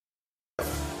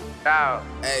Out.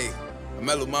 Hey, I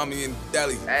met Lil Mommy in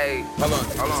Delhi. Hey. Hold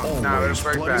on. Nah, we're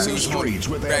first back. She was streets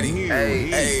with ready. Hey.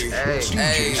 She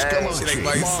like,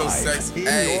 why you so sexy?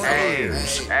 Hey.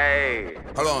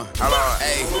 Hold on.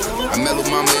 Hey, I met Lil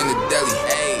Mama in the deli.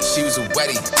 Hey, she was a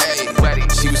wetty. Hey,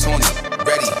 she was on it.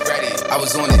 Ready. I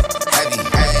was on it. Heavy.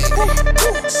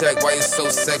 Hey, she like, why you so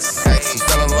sexy? She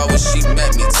fell in love when she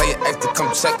met me. Tell your ex to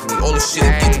come check me. All the shit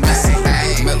get messy.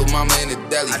 Hey, met Lil Mama in the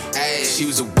deli. Hey, she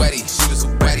was a wetty.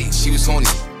 She was on it.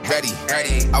 Ready.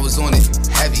 I was on it.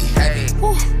 Heavy.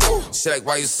 She like,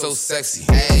 why you so sexy?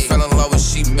 She fell in love when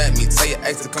she met me. Tell your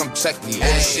ex to come check me.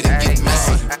 All the shit get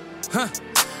messy.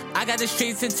 I got the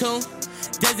streets in tune.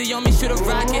 Desi on me, shoot a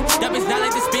rocket. That bitch not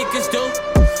like the speakers do.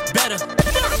 Better.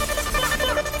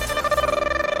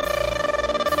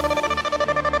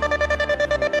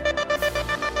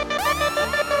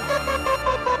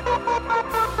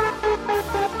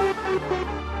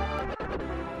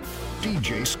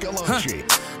 DJ Skillachi.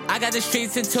 I got the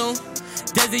streets in tune.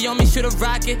 Desi on me, shoot a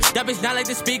rocket. That bitch not like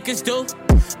the speakers do.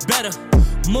 Better.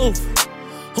 Move.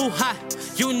 Who hot?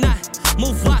 You not.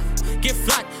 Move what? Get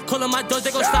flocked. Call on my doors,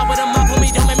 they gon' stop with a mop.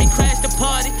 Homie, don't make me crash the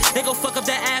party. They gon' fuck up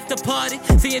that after party.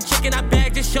 Seeing chicken, I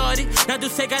bagged a shorty. Now do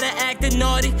say gotta actin'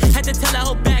 naughty. Had to tell that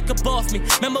whole back up off me.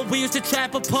 Remember we used to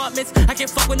trap apartments. I can't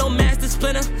fuck with no master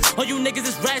splinter. All you niggas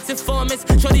is rats informants.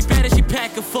 Shorty bad and she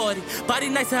pack a 40. Body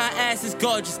nice and her ass is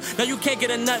gorgeous. No, you can't get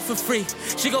a nut for free.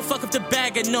 She gon' fuck up the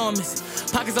bag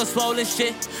enormous. Pockets on swollen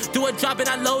shit. Do a drop and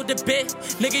I load the bit.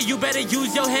 Nigga, you better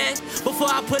use your head before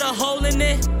I put a hole in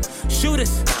it.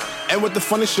 Shooters. And with the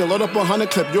funny shit, load up a 100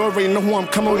 clip, you already know who I'm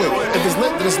coming with. If it's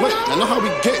lit, then it's lit. I know how we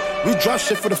get. We drop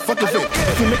shit for the fuck of it.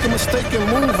 If you make a mistake and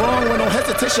move wrong with no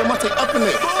hesitation, I might take up in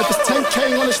it. If it's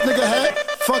 10K on this nigga head,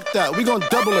 fuck that, we gon'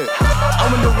 double it. I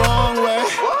went the wrong way,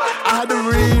 I had to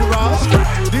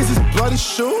reroute. These is bloody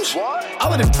shoes, I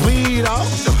let it bleed out.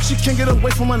 She can't get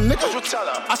away from my nigga,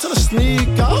 I tell her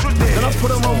sneak out. Then I put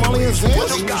her on Molly and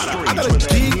Zans, I got a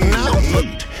geek now.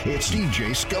 It's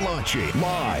DJ Skillachi,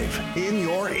 live in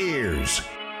your ears.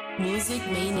 Music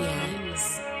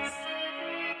Maniacs.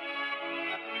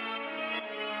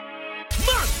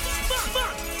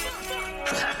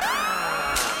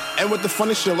 And with the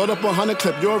funny shit, load up a 100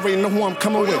 clip, you already know who I'm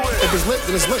coming with. If it's lit,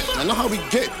 then it's lit. I know how we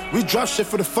get. We drop shit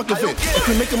for the fuck of it. If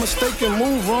you make a mistake and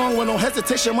move wrong with no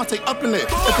hesitation, I might take up in it.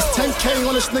 If it's 10K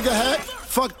on this nigga head,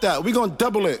 fuck that, we gon'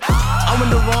 double it. I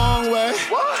went the wrong way,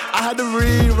 I had to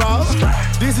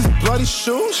reroute. These is bloody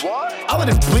shoes, I let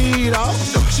it bleed out.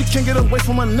 She can't get away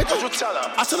from my nigga,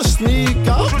 I tell her sneak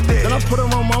out. Then I put her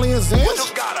on Molly and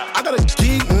Zans, I got a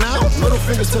geek now. Little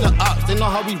fingers to the ops, they know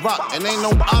how we rock, and ain't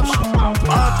no option.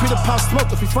 RP the Pop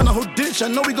Smoke, if we find out who did it, I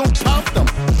know we gon' pop them.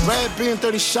 Red being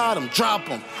 30 shot him, drop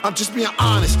him. I'm just being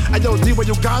honest. Hey yo, D, where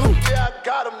you got him? Yeah, I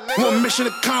got him, nigga. One mission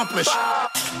accomplished.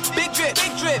 Big drip,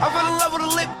 I fell in love with a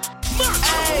lip.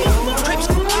 Ayy, trips,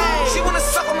 ayy. She wanna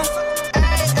suck on them.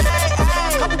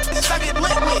 Ayy. Couple bitches I get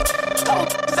lit with.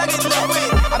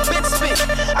 I been spit.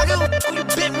 I go who you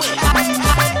been with. Ayy.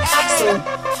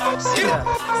 Get it.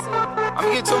 I'ma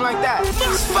get to him like that.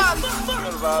 It's fun.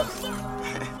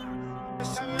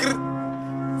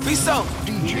 Fiso.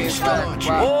 DJ Skillachi.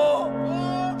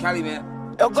 Oh. Cali, man.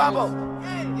 El Gabo.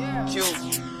 Q.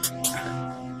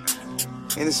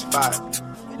 In the spot.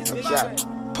 No shot.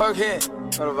 Perk head.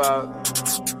 What about?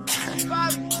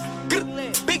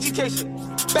 Big education.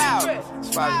 Bow.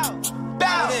 Spot.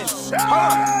 Bow. Yeah.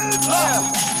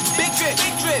 Big drip.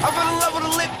 I fell in love with a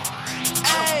lip.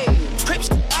 Ayy. Crips.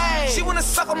 Ayy. She wanna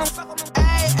suck on them.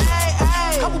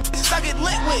 Ayy. Couple bitches I get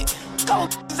lit with.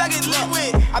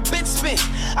 I been spit.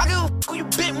 I go who you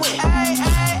been with. Ayy.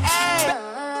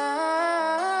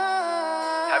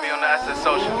 Happy on the asset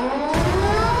social.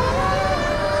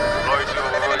 Glory to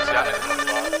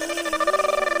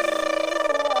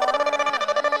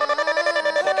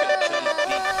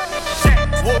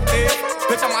Whoop it,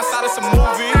 bitch, I'm outside of some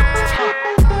movie.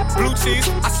 Blue cheese,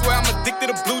 I swear I'm addicted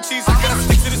to blue cheese. I gotta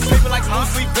stick to this paper like blue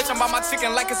sleep. Bitch, I'm by my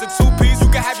chicken like it's a 2-piece. You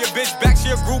can have your bitch back,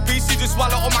 she a groupie. She just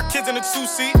swallow all my kids in a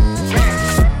 2-seat.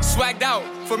 Swagged out,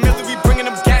 familiar, we bringing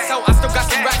them gas out. I still got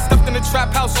some racks stuffed in the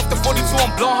trap house. Off the 42,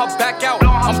 I'm blowing her back out.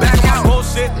 I'm back on my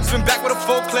bullshit, spin back with a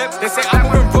full clip. They say I'm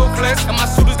moving ruthless, and my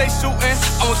shooters they shooting.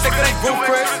 I won't take it, they roof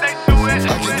Chris.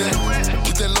 I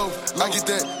get that low, I get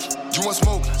that. You want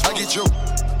smoke, I get you.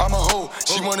 I'm a hoe,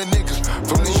 she want a nigga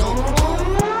from New York.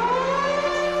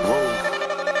 Whoa.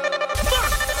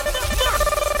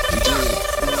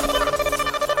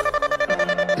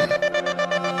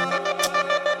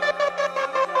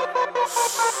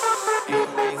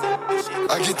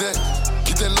 I get that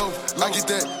low, I get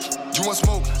that. You want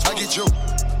smoke, I get you.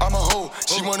 I'm a hoe,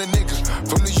 she want a nigga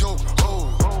from New York. Oh.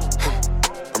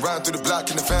 riding through the block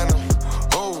in the Phantom.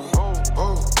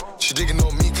 She digging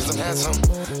on me cause I'm handsome.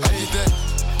 I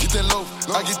get that low,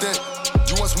 I get that.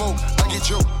 You want smoke, I get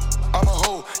you. I'm a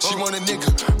hoe, she want a nigga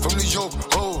from New York.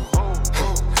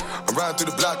 I'm riding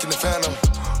through the block in the Phantom.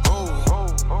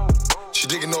 She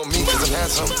digging on me cause I'm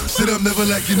handsome. Sit up, never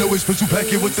like you know it's special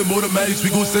packet with the automatics.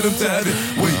 We gon' send them to heaven.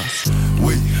 Wait.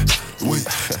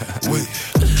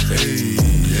 Hey.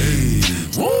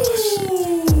 Woo!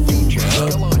 DJ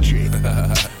Skillachi.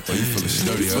 Oh, you feeling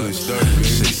sturdy, huh?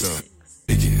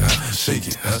 Shake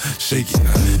it.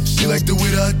 She like the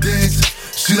way that I dance.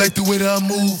 She like the way that I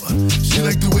move. She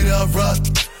like the way that I rock.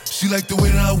 She like the way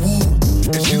that I woo.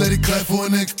 And she let it clap for a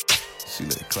nigga.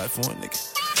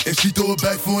 And she throw it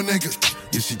back for a nigga.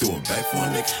 Yeah, she throw it back for a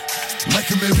nigga. Mike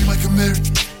and Mary.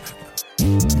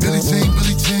 Billie Jean.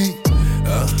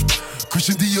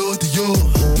 Christian Dior.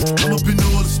 I'm up in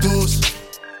all the stores.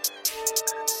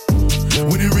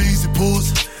 When it rains, it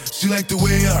pours. She like the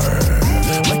way I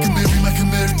Mike and Mary.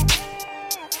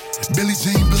 Billie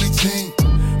Jean.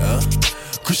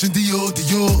 Christian Dior.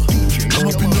 I'm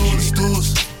up in all the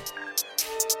stores.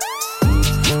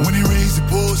 When it rains, it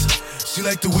pours. She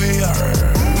like the way I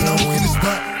when I walk in the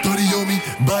spot, 30 on me.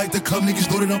 Buy it to come, niggas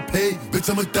know that I'm paid. Bitch,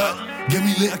 I'm a thot. Get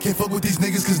me lit, I can't fuck with these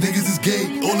niggas cause niggas is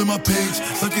gay. All in my page,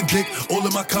 sucking dick. All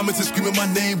in my comments and screaming my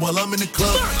name while I'm in the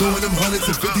club. Throwing them hundreds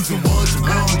and fifties and ones and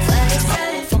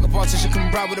ones. Fuck a politician, come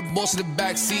ride with a boss in the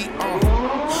backseat.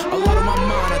 A lot on my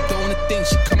mind, I don't wanna think.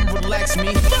 She come and relax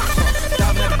me.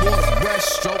 Diving at the water,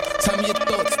 breaststroke. Tell me your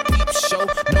thoughts, deep show.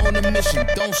 Knowing the mission,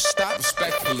 don't stop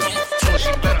respectfully. So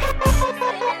she better.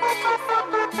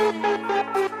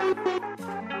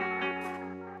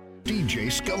 DJ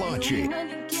Skillachi.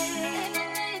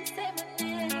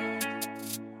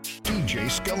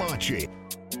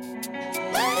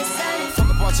 Fuck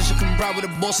a politician, come ride with a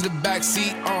boss in the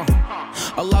backseat.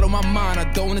 A lot on my mind, I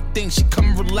don't wanna think. She come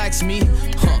and relax me.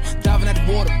 Diving at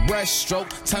the water, breaststroke.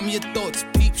 Tell me your thoughts,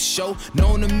 peep show.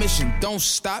 Knowing the mission, don't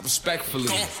stop respectfully.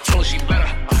 So she better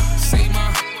say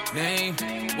my name.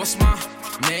 What's my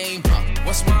name?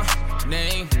 What's my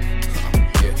name?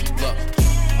 Yeah, look.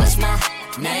 What's my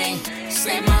name?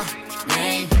 Say my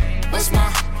name. What's my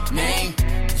name?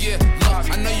 Yeah, look,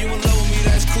 I know you in love with me,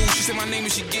 that's cool. She said my name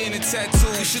and she getting a tattoo.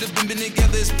 We should've been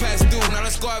together, it's past due. Now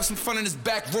let's go have some fun in this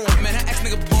back room. Man, that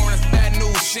ex-nigga boring, that's bad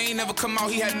news. She ain't never come out,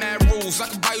 he had mad rules. I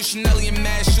could buy you Chanel and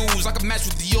mad shoes. I could match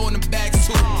with Dior in the bags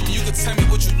too. You could tell me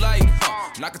what you like,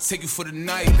 and I could take you for the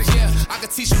night. Yeah, I could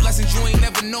teach you lessons you ain't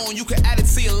never known. You could add it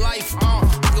to your life.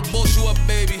 I could boss you up,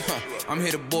 baby. I'm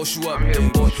here to boss you up. I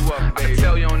can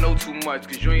tell you don't know too much,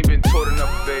 cause you ain't been taught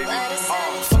enough, baby.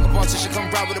 Fuck a politician,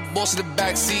 come ride with a boss in the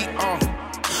backseat.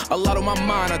 A lot on my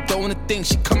mind, I don't wanna think.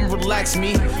 She come and relax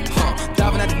me.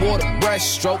 Diving at the water,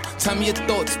 breaststroke. Tell me your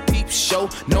thoughts, peep show.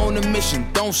 Knowing the mission,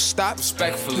 don't stop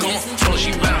respectfully. So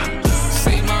she better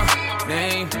say my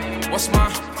name. What's my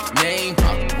name?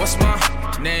 What's my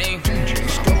name?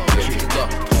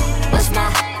 Look. What's my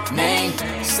name?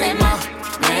 Say my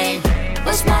name.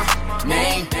 What's my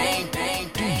name?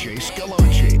 DJ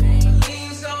Skillachi.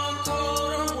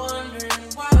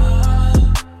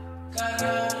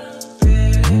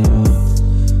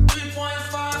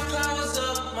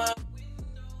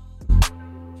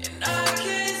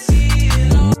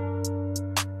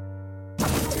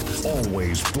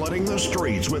 Always flooding the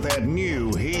streets with that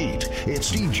new heat.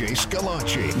 It's DJ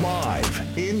Skillachi,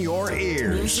 live in your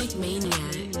ears. Music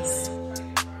Maniacs.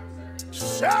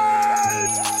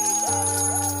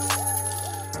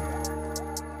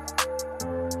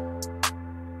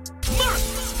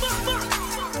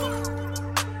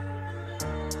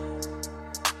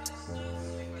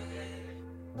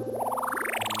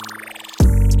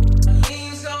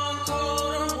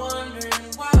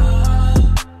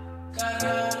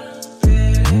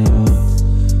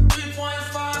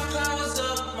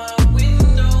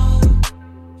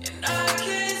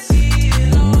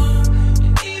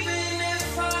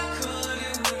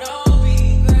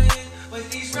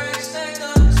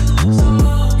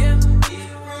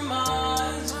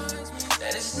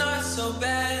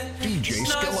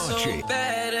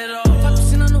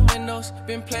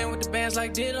 Been playing with the bands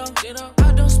like Ditto.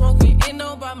 I don't smoke me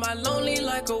Indo, but my lonely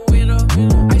like a widow.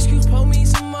 Ice Cube pull me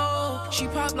some more. She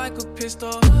pop like a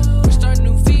pistol. We start a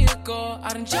new vehicle.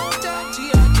 I done jumped out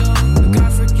G.I. Joe.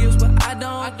 God forgives, but I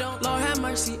don't. Lord have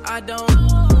mercy, I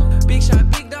don't. Big shot,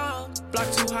 big dog. Block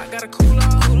too hot, gotta cool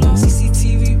off.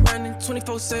 CCTV running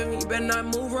 24/7. You better not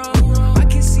move wrong. I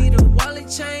can see the wallet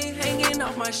chain hanging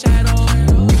off my shadow.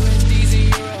 USDs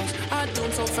and euros. I do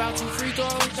them so foul, 2 free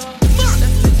throws.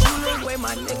 Weigh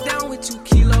my neck down with 2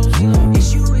 kilos.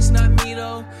 Issue is not me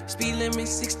though. Speed limit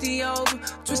 60 over.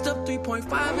 Twist up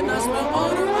 3.5 and I spell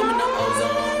order. I'm in the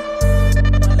ozone.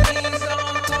 My lean's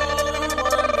on cold, wondering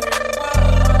why.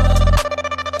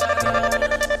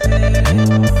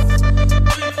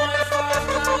 3.5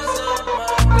 clouds up my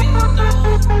window,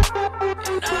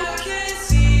 and I can't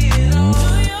see it all.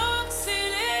 New York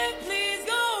City, please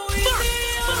go easy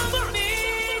on me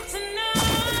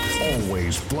tonight.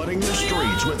 Always flooding the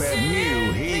streets with that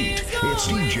new heat. It's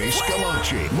DJ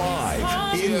Skillachi,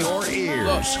 live in your ears.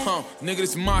 Look, nigga,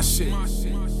 this my shit.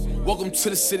 Welcome to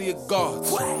the city of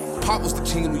gods. Pop was the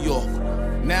king of New York.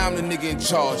 Now I'm the nigga in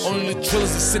charge. Only the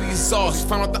drillers, the city is ours.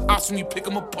 Find out the ops when you pick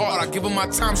them apart. I give them my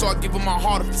time, so I give them my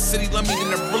heart. If the city love me, then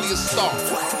they're really a star.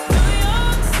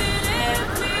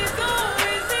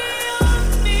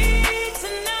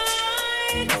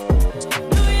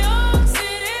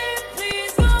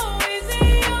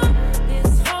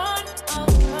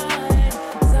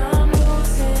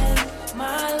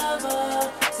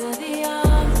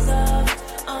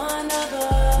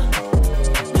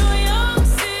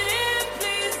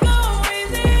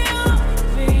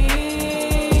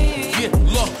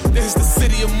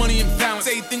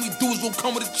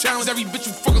 Come with a challenge. Every bitch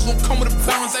you fuckers gon' come with a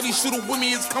balance. Every shooter with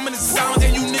me is coming in silence.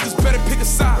 And you niggas better pick a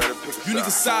side. You niggas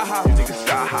side hopping.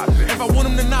 If I want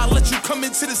them to not let you come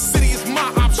into the city, it's my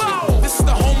option. This is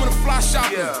the home of the fly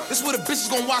shopping. This is where the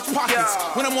bitches gon' watch pockets.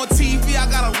 When I'm on TV, I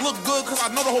gotta look good, cause I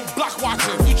know the whole block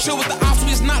watching. If you chill with the ops, we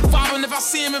is not vibing. If I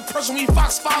see him in person, we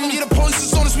Fox 5 him. Yeah, the police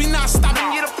is on us, we not stopping.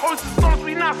 Yeah, the police is on us,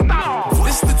 we not stopping.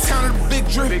 This is the town of the big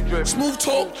drip. Smooth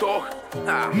talk.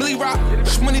 Millie Rock,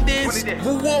 Shmoney Dance,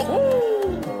 Woo Walk.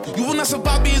 You will not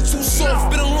survive being too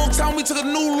soft. Been a long time, we took a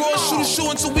new law. Shoot a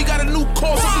show until we got a new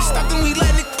call. So we stopped and we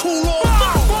letting it cool off.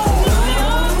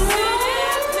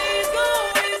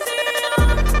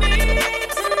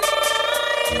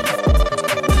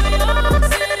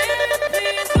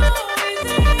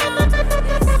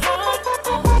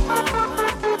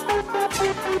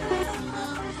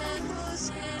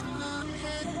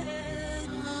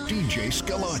 DJ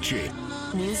Skillachi.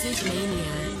 Music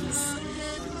Maniacs.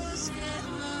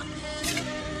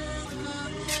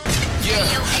 Yeah,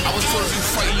 I was told if you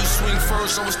fight, you swing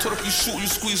first. I was told if you shoot, you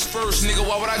squeeze first. Nigga,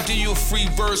 why would I give you a free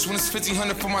verse when it's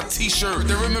 $1,500 for my t-shirt?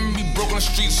 They remember me broke on the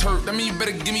streets hurt. That mean you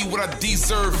better give me what I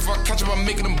deserve. If I catch up, I'm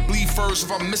making them bleed first.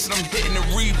 If I miss it, I'm hitting the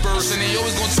reverse. And they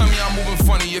always gonna tell me I'm moving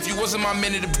funny. If you wasn't my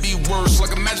man, it'd be worse.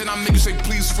 Like imagine I make you say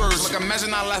please first. Like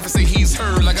imagine I laugh and say he's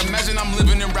heard. Like imagine I'm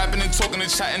living and rapping and talking and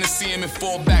chatting and see him and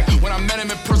fall back. When I met him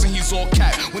in person, he's all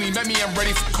cat. When he met me, I'm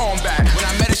ready for combat. When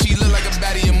I met her, she looked like a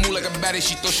baddie and moved like a baddie.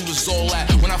 She thought she was all that.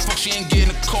 When I fuck, she ain't getting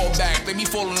a call back. They be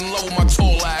falling in love with my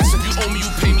tall ass. If you owe me,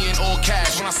 you pay me in all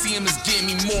cash. When I see him, it's getting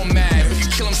me more mad. If you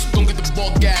kill him, so don't get the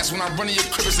ball gas. When I run in your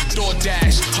crib, it's a door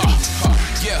dash.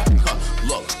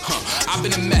 Look, I've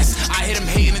been a mess. I hit him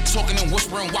hating and talking and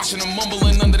whispering, watching them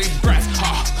mumbling under their breath.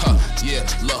 Yeah,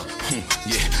 look,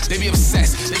 yeah. They be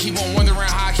obsessed. They keep on wondering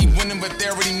how I keep winning, but they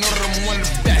already know that I'm one of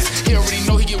the best. He already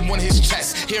know he get one of his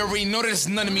chest. He already know that there's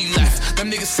none of me left. Them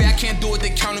niggas say I can't do it, they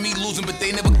counting me losing, but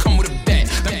they never come with a bet.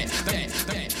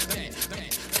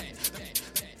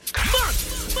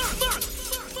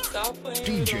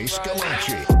 DJ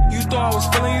Skillachi. You thought I was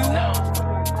feeling you? No.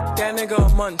 That nigga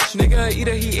a munch. Nigga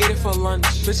either he ate it for lunch.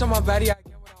 Bitch on my body, I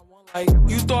get what I want. Like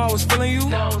you thought I was feeling you?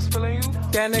 No, I was feeling you.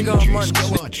 That nigga DJ a munch.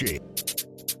 Skillachi.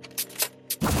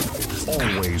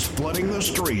 Always flooding the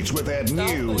streets with that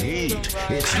new heat.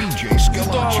 It's DJ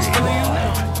Skillachi,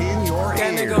 live in your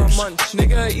that ears. Nigga a munch.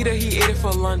 Nigga either he ate it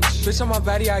for lunch. Bitch on my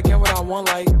body, I get what I want.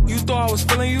 Like you thought I was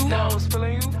feeling you? No, I was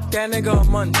feeling you. That nigga a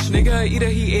munch. Nigga either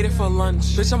he ate it for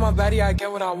lunch. Bitch on my body, I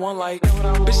get what I want. Like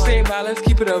bitch stay mad, let's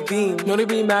keep it a beam. Know they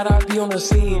be mad, I be on the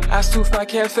scene. Ass too fat,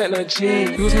 can't fit in a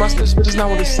jean. Use my stitch, but it's not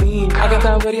what it seems. I got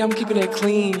that ready, I'm keeping it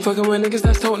clean. Fucking with niggas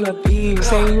that's toting a beam.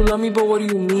 Saying you love me, but what do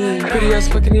you mean? Pretty ass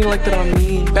fucking you like that I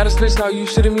mean. Baddest bitch, now you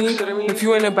shitting me. If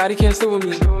you ain't a baddie, can't sit with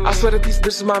me. I swear that these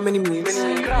bitches my mini-me's.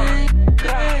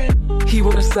 He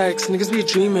wanna sex, niggas be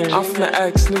dreaming. I'm from the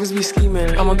X, niggas be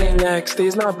scheming. I'm on their next,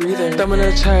 days not breathing. Thumb in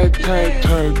the check.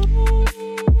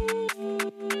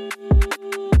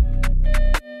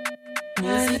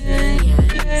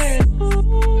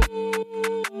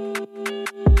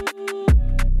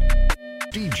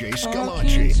 DJ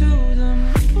Skillachi.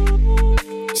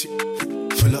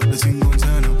 Pull up the single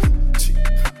turn up.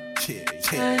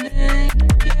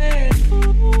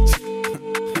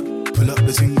 Pull up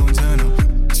the single turn up.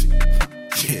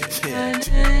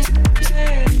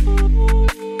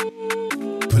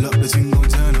 Pull up the single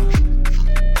turn up.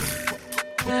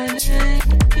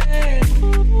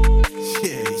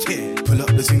 Yeah. Pull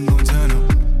up the single turn up.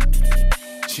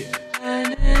 Yeah.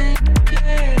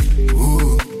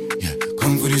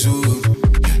 this wood.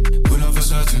 Yeah, pull up for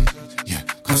certain. Yeah,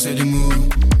 can't say the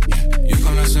mood. Yeah, you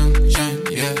come like sunshine.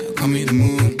 Yeah, come meet the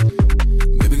moon.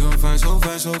 Baby, gon' find so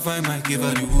fine, so fine, might give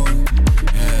her the wood.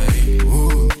 Yeah,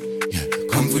 woo. Yeah,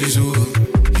 come for this wood.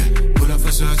 Yeah, pull up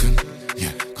for certain.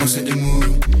 Yeah, come set the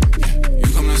mood. Yeah,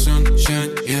 you come like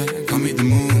sunshine. Yeah, come meet the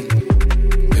moon.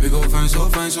 Baby, go find so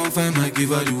fine, might give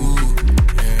her the wood.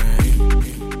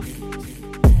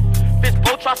 This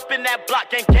boat try spin that block,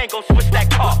 gang, go switch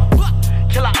that car.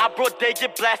 Killer I bro, they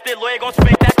get blasted, lawyer gon'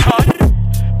 spank that car.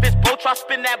 This boat try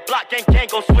spin that block, gang,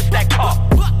 go switch that car.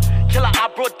 Killer I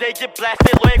bro, they get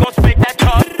blasted, lawyer gon' spank that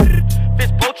car.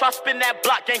 This boat try spin that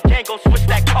block, gang, go switch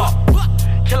that car.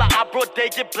 Killer I bro, they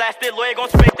get blasted, lawyer gon'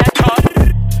 spank that car.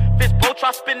 This boat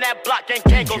try spin that block,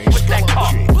 gang, go switch that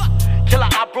car.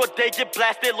 Killer I bro, they get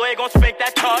blasted, lawyer gon' spank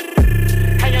that car.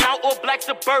 Hanging out all black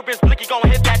Suburbans, Blicky gon'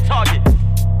 hit that target.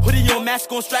 Hoodie on,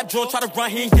 mask on, strap drawn, try to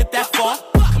run, he ain't get that far.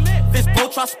 This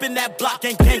boat try spin that block,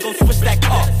 gang, gon' switch that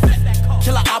car.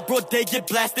 Killer I bro, they get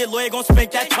blasted, lawyer gon'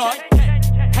 spank that car.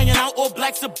 Hanging out all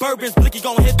black Suburbans, Blicky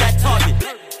gon' hit that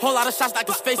target. Whole lot of shots like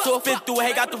his face off, fit through a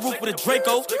hay, got the roof with a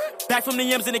Draco. Back from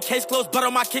the M's in the case closed, blood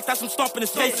on my kicks, that's some stomping his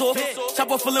face off.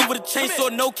 Chopper full in with a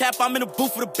chainsaw, no cap, I'm in the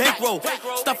booth with a bankroll.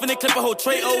 Stuffing the clip a whole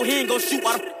tray, oh, he ain't gon' shoot,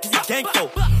 why the f*** is he gang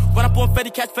for? Run up on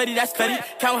Fetty, catch Fetty, that's Fetty.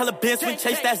 Count hella bands, swing,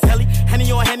 chase, that's Zelly.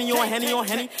 Henny on Henny on Henny on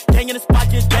Henny. Gang in the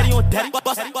spot, get daddy on daddy.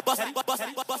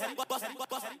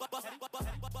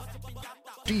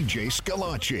 DJ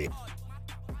Skillachi.